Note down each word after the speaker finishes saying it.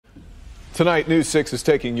Tonight, News 6 is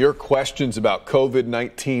taking your questions about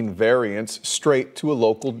COVID-19 variants straight to a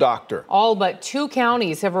local doctor. All but 2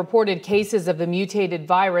 counties have reported cases of the mutated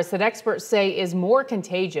virus that experts say is more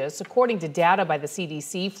contagious. According to data by the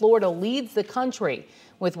CDC, Florida leads the country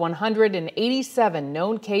with 187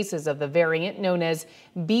 known cases of the variant known as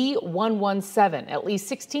B.1.1.7. At least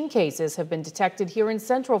 16 cases have been detected here in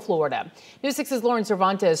Central Florida. News 6's Lauren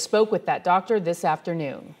Cervantes spoke with that doctor this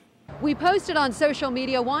afternoon. We posted on social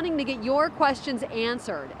media wanting to get your questions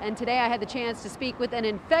answered, and today I had the chance to speak with an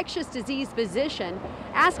infectious disease physician,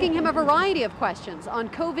 asking him a variety of questions on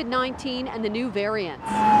COVID-19 and the new variants.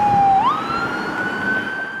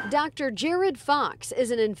 Dr. Jared Fox is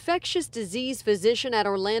an infectious disease physician at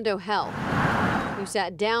Orlando Health, who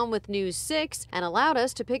sat down with News 6 and allowed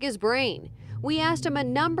us to pick his brain. We asked him a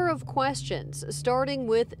number of questions, starting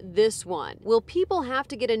with this one. Will people have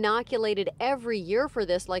to get inoculated every year for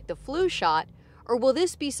this like the flu shot, or will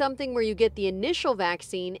this be something where you get the initial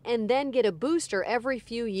vaccine and then get a booster every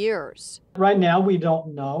few years? Right now, we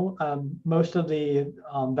don't know. Most of the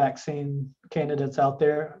vaccine candidates out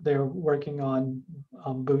there, they're working on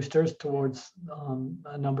boosters towards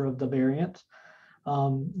a number of the variants.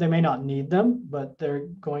 They may not need them, but they're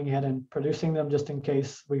going ahead and producing them just in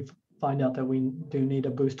case we find out that we do need a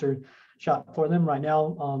booster shot for them. Right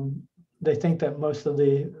now, they think that most of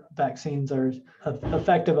the vaccines are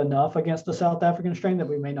effective enough against the South African strain that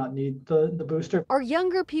we may not need the booster. Are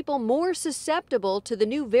younger people more susceptible to the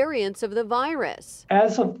new variants of the virus?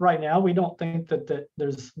 As of right now, we don't think that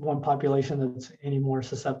there's one population that's any more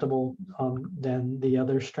susceptible than the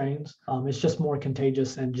other strains. It's just more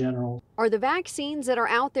contagious in general. Are the vaccines that are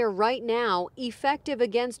out there right now effective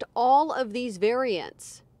against all of these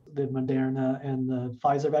variants? The Moderna and the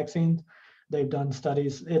Pfizer vaccines, they've done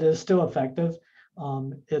studies. It is still effective.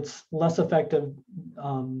 It's less effective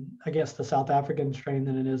against the South African strain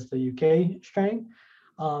than it is the UK strain,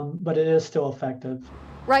 but it is still effective.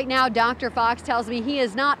 Right now, Dr. Fox tells me he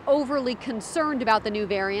is not overly concerned about the new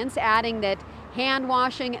variants, adding that hand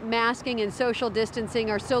washing, masking, and social distancing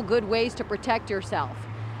are still good ways to protect yourself.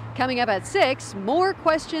 Coming up at 6, more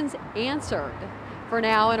questions answered. For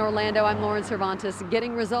now in Orlando, I'm Lauren Cervantes,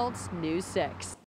 getting results, News 6.